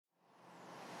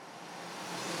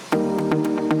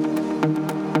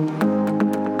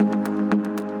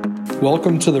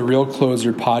Welcome to the Real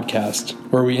Closer podcast,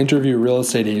 where we interview real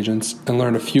estate agents and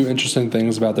learn a few interesting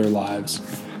things about their lives.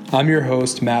 I'm your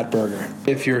host, Matt Berger.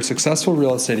 If you're a successful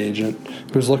real estate agent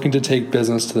who's looking to take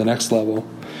business to the next level,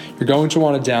 you're going to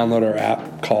want to download our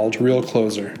app called Real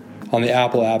Closer on the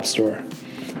Apple App Store.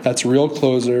 That's Real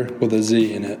Closer with a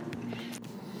Z in it.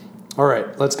 All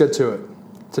right, let's get to it.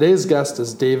 Today's guest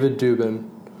is David Dubin.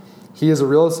 He is a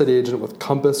real estate agent with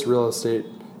Compass Real Estate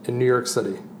in New York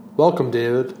City. Welcome,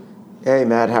 David. Hey,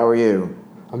 Matt, how are you?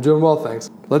 I'm doing well, thanks.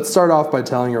 Let's start off by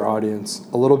telling your audience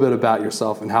a little bit about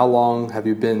yourself and how long have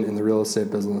you been in the real estate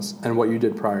business and what you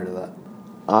did prior to that.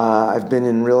 I've been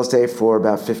in real estate for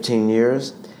about 15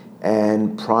 years,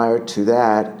 and prior to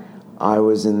that, I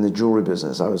was in the jewelry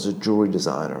business. I was a jewelry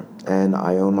designer, and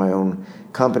I own my own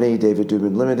company, David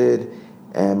Dubin Limited,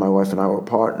 and my wife and I were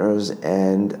partners,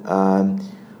 and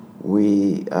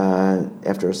we,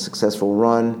 after a successful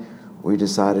run, we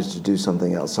decided to do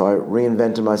something else. So I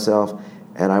reinvented myself,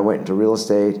 and I went into real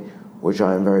estate, which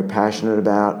I am very passionate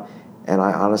about, and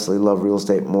I honestly love real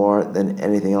estate more than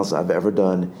anything else I've ever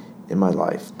done in my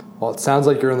life. Well, it sounds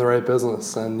like you're in the right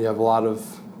business, and you have a lot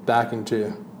of backing to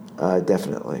you.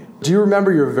 Definitely. Do you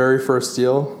remember your very first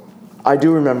deal? I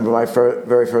do remember my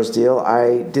very first deal.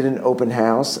 I did an open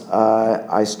house.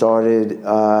 I started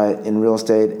in real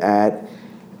estate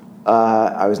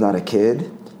I was not a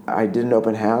kid. I did an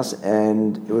open house,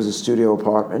 and it was a studio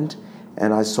apartment,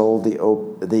 and I sold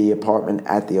the apartment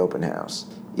at the open house.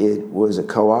 It was a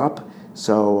co-op,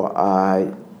 so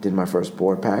I did my first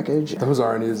board package. Those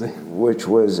aren't easy. Which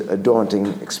was a daunting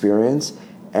experience,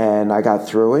 and I got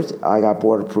through it. I got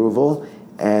board approval,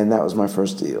 and that was my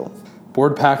first deal.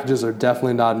 Board packages are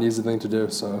definitely not an easy thing to do,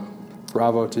 so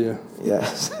bravo to you.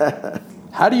 Yes.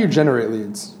 How do you generate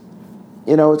leads?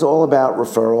 You know, it's all about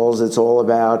referrals. It's all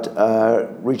about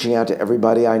reaching out to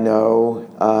everybody I know,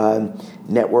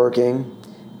 networking,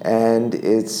 and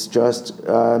it's just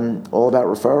all about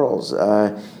referrals.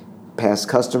 Past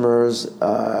customers,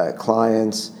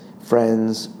 clients,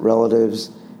 friends, relatives,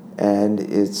 and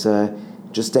it's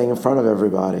just staying in front of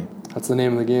everybody. That's the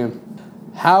name of the game.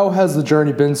 How has the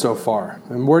journey been so far,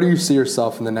 and where do you see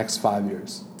yourself in the next 5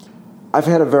 years? I've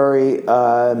had a very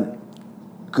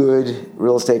good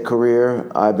real estate career.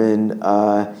 I've been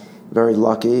very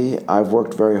lucky. I've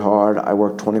worked very hard. I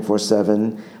work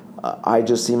 24/7. I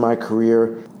just see my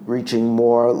career reaching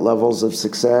more levels of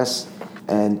success,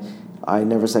 and I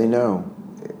never say no.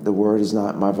 The word is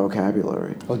not my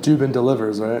vocabulary. Well, Dubin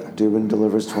delivers, right? Dubin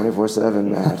delivers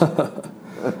 24/7, Matt.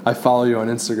 I follow you on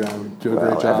Instagram. Do a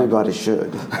great job. Everybody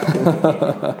should,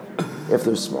 if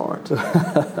they're smart.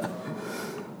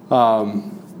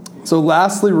 So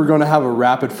lastly, we're going to have a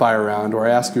rapid fire round where I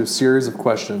ask you a series of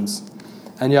questions,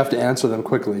 and you have to answer them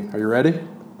quickly. Are you ready?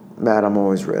 Matt, I'm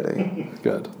always ready.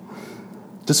 Good.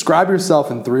 Describe yourself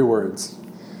in 3 words.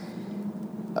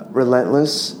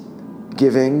 Relentless,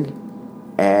 giving,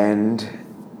 and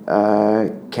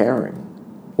caring.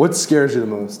 What scares you the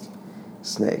most?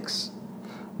 Snakes.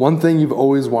 One thing you've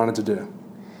always wanted to do.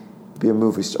 Be a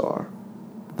movie star.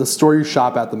 The store you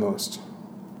shop at the most.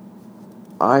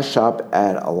 I shop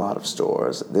at a lot of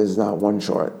stores. There's not one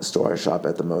store I shop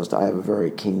at the most. I have a very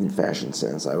keen fashion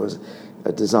sense. I was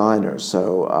a designer,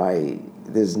 so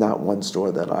there's not one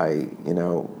store that I,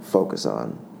 focus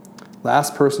on.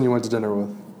 Last person you went to dinner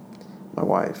with. My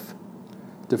wife.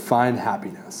 Define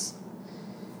happiness.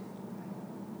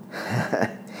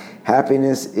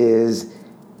 Happiness is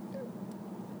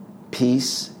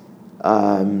peace,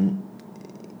 a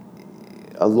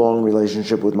long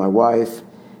relationship with my wife,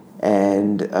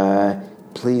 and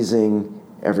pleasing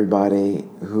everybody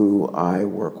who I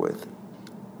work with.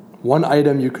 One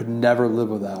item you could never live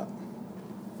without.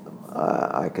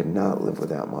 I could not live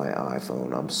without my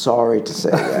iPhone. I'm sorry to say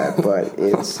that, but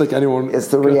it's like anyone. It's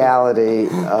the reality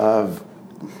of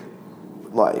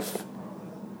life.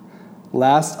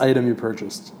 Last item you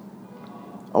purchased.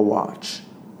 A watch.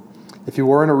 If you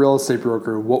weren't a real estate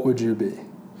broker, what would you be?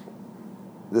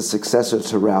 The successor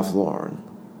to Ralph Lauren.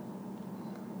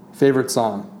 Favorite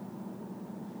song?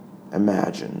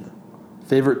 Imagine.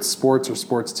 Favorite sports or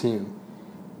sports team?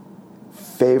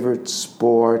 Favorite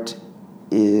sport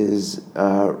is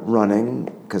running,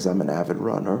 because I'm an avid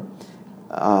runner.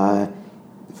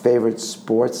 Favorite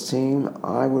sports team,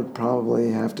 I would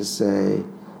probably have to say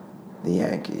the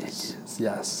Yankees.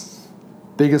 Yes.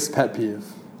 Biggest pet peeve?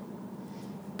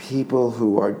 People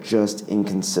who are just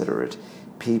inconsiderate.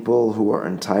 People who are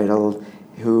entitled,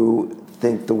 who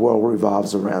think the world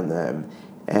revolves around them,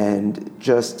 and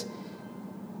just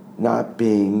not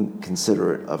being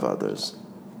considerate of others.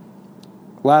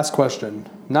 Last question.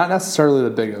 Not necessarily the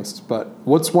biggest, but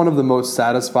what's one of the most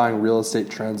satisfying real estate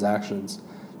transactions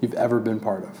you've ever been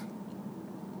part of?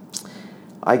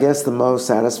 I guess the most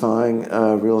satisfying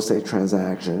real estate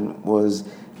transaction was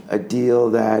a deal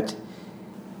that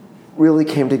really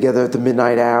came together at the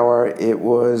midnight hour. It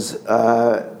was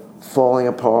falling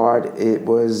apart.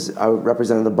 I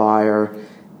represented the buyer.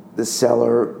 The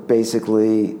seller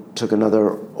basically took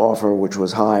another offer which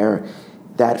was higher.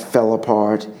 That fell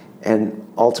apart, and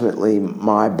ultimately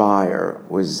my buyer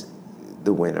was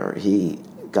the winner. He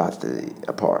got the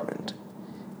apartment.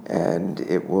 And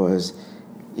it was,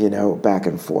 back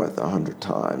and forth 100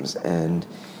 times. And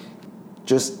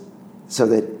just so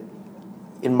that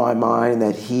in my mind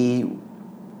that he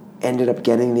ended up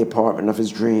getting the apartment of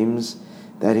his dreams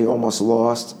that he almost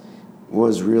lost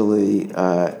was really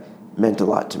meant a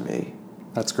lot to me.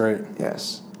 That's great.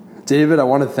 Yes. David, I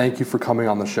want to thank you for coming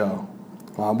on the show.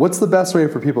 What's the best way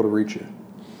for people to reach you?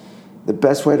 The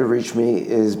best way to reach me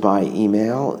is by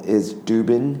email, is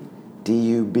Dubin,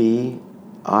 Dubin,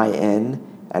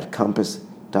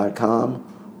 @compass.com,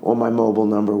 or my mobile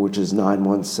number, which is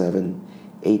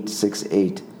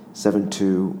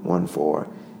 917-868-7214.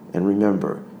 And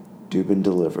remember, Dubin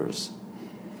delivers.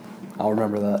 I'll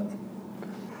remember that.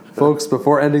 Folks,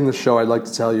 before ending the show, I'd like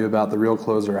to tell you about the Real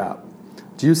Closer app.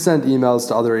 Do you send emails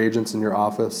to other agents in your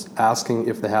office asking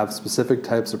if they have specific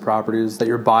types of properties that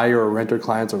your buyer or renter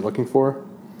clients are looking for?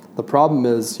 The problem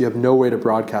is you have no way to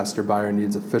broadcast your buyer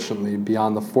needs efficiently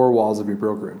beyond the four walls of your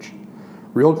brokerage.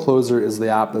 Real Closer is the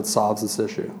app that solves this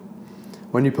issue.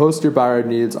 When you post your buyer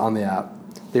needs on the app,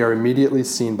 they are immediately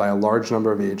seen by a large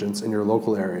number of agents in your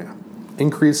local area,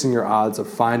 increasing your odds of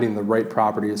finding the right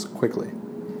properties quickly.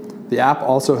 The app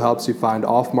also helps you find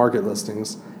off-market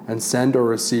listings and send or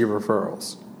receive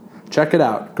referrals. Check it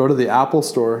out. Go to the Apple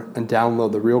Store and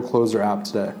download the Real Closer app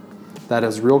today. That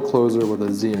is Real Closer with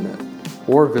a Z in it.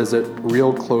 Or visit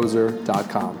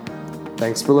realcloser.com.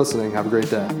 Thanks for listening. Have a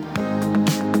great day.